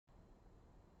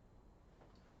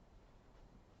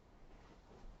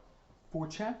For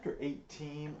Chapter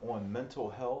 18 on mental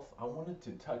health, I wanted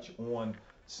to touch on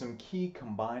some key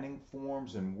combining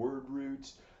forms and word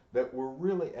roots that were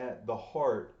really at the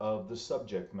heart of the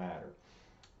subject matter.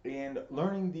 And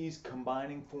learning these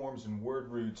combining forms and word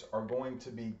roots are going to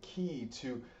be key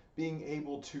to being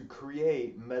able to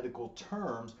create medical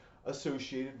terms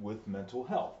associated with mental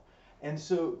health. And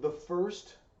so the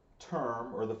first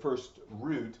term or the first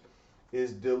root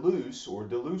is deluse or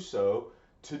deluso,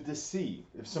 to deceive.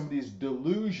 If somebody is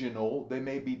delusional, they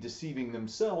may be deceiving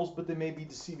themselves, but they may be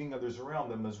deceiving others around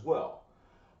them as well.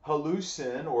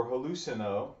 Hallucin or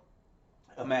hallucino,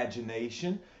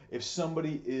 imagination. If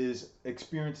somebody is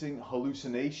experiencing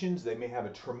hallucinations, they may have a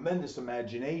tremendous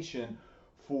imagination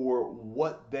for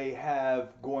what they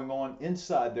have going on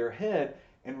inside their head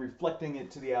and reflecting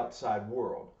it to the outside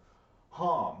world.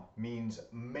 Ham means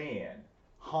man.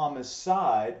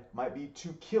 Homicide might be to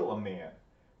kill a man.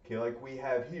 Okay, like we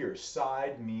have here,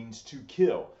 side means to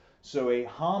kill. So a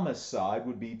homicide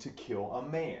would be to kill a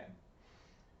man.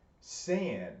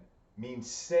 San means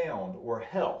sound or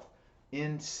health.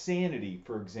 Insanity,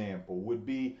 for example, would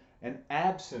be an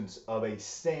absence of a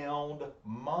sound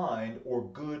mind or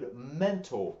good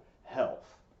mental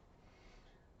health.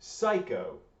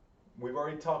 Psycho, we've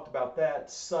already talked about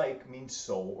that. Psych means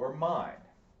soul or mind.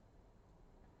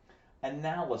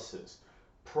 Analysis,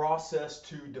 process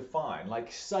to define,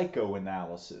 like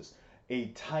psychoanalysis, a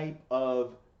type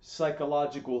of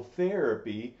psychological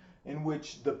therapy in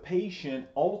which the patient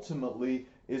ultimately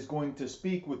is going to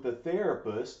speak with the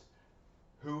therapist,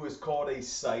 who is called a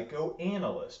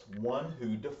psychoanalyst, one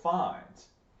who defines.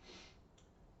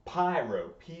 Pyro,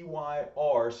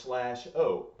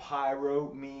 P-Y-R/O.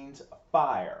 Pyro means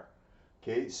fire.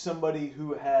 Okay, somebody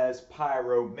who has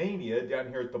pyromania, down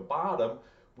here at the bottom,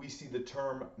 we see the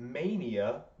term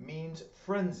mania means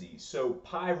frenzy. So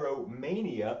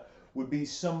pyromania would be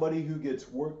somebody who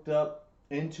gets worked up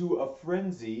into a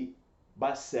frenzy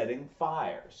by setting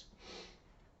fires.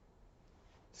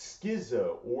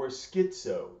 Schizo or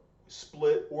schizo,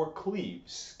 split or cleave.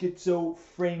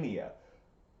 Schizophrenia,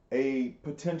 a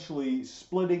potentially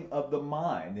splitting of the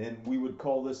mind, and we would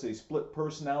call this a split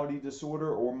personality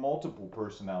disorder or multiple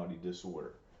personality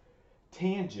disorder.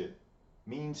 Tangent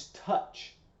means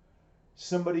touch.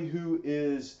 Somebody who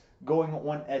is going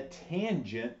on a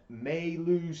tangent may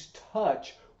lose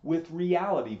touch with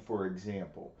reality, for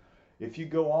example. If you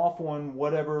go off on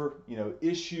whatever,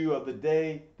 issue of the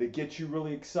day that gets you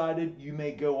really excited, you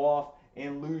may go off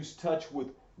and lose touch with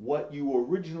what you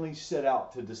originally set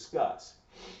out to discuss.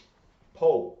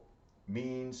 Pole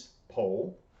means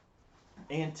pole.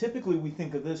 And typically we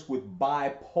think of this with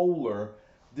bipolar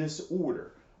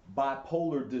disorder.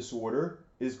 Bipolar disorder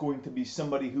is going to be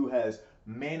somebody who has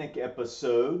manic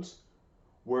episodes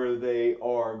where they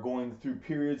are going through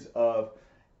periods of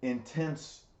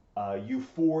intense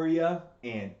euphoria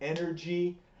and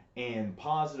energy and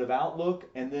positive outlook,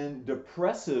 and then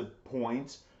depressive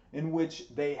points in which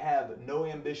they have no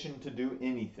ambition to do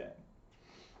anything.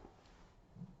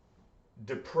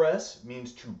 Depress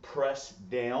means to press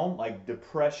down, like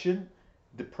depression.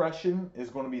 Depression is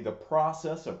going to be the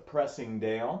process of pressing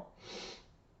down.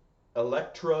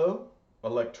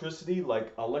 Electricity,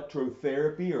 like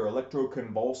electrotherapy or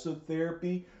electroconvulsive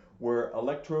therapy, where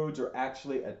electrodes are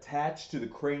actually attached to the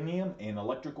cranium and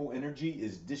electrical energy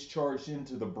is discharged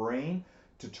into the brain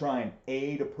to try and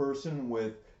aid a person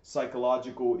with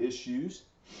psychological issues.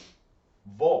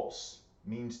 Vulse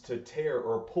means to tear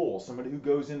or pull. Somebody who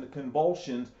goes into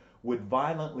convulsions would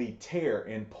violently tear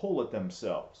and pull at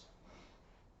themselves.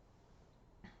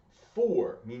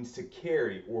 For means to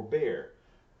carry or bear.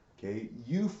 Okay,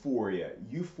 euphoria.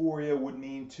 Euphoria would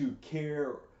mean to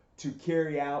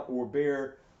carry out or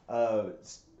bear a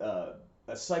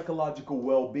psychological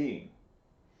well-being.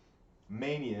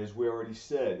 Mania, as we already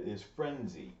said, is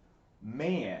frenzy.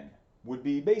 Man would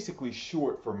be basically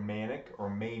short for manic, or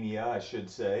mania, I should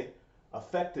say,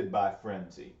 affected by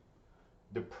frenzy.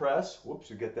 Depress,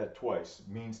 whoops, you get that twice,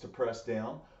 means to press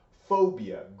down.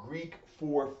 Phobia, Greek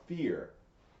for fear.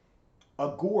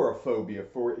 Agoraphobia,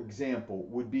 for example,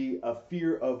 would be a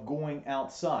fear of going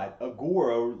outside.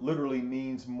 Agora literally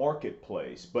means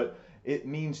marketplace, but it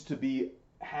means to be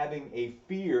having a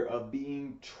fear of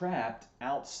being trapped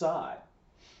outside.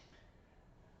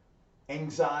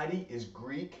 Anxiety is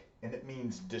Greek and it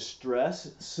means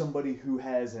distress. Somebody who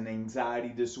has an anxiety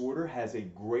disorder has a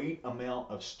great amount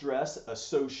of stress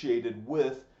associated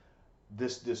with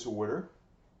this disorder.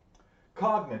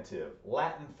 Cognitive,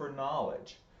 Latin for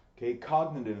knowledge. Okay,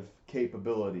 cognitive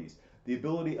capabilities, the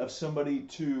ability of somebody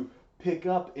to pick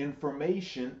up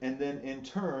information and then in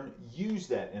turn use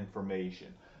that information.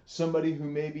 Somebody who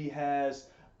maybe has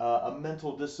a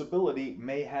mental disability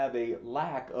may have a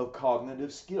lack of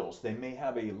cognitive skills. They may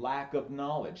have a lack of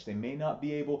knowledge. They may not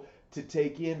be able to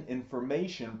take in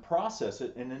information, process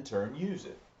it, and in turn use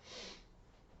it.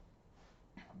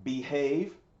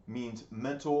 Behave means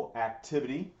mental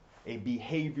activity, a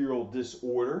behavioral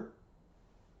disorder.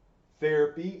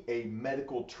 Therapy, a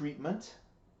medical treatment.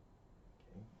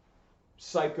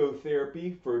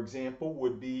 Psychotherapy, for example,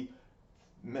 would be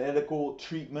medical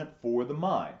treatment for the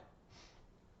mind.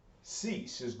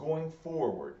 Cease is going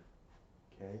forward.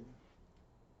 Okay.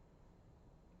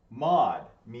 Mod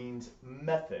means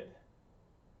method.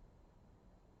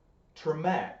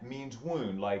 Traumat means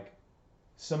wound, like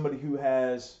somebody who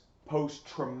has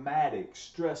post-traumatic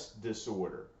stress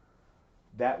disorder.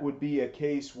 That would be a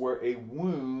case where a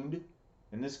wound,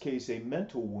 in this case a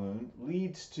mental wound,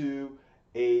 leads to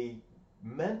a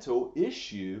mental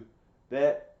issue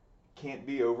that can't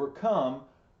be overcome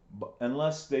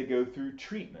unless they go through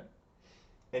treatment.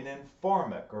 And then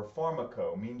pharmac or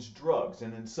pharmaco means drugs,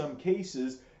 and in some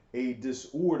cases a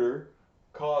disorder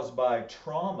caused by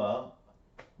trauma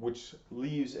which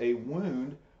leaves a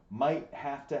wound might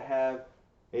have to have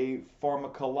a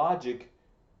pharmacologic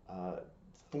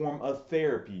form of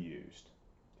therapy used.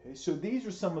 Okay, so these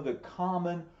are some of the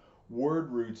common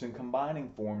word roots and combining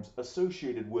forms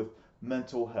associated with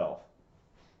mental health.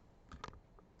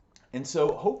 And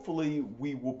so hopefully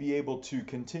we will be able to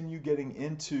continue getting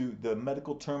into the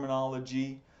medical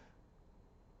terminology,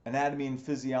 anatomy and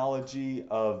physiology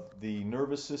of the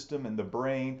nervous system and the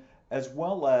brain, as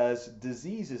well as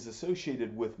diseases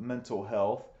associated with mental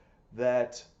health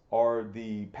that are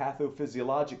the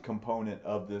pathophysiologic component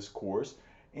of this course.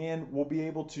 And we'll be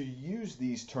able to use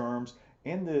these terms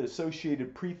and the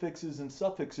associated prefixes and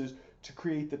suffixes to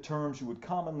create the terms you would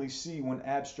commonly see when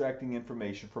abstracting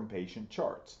information from patient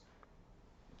charts.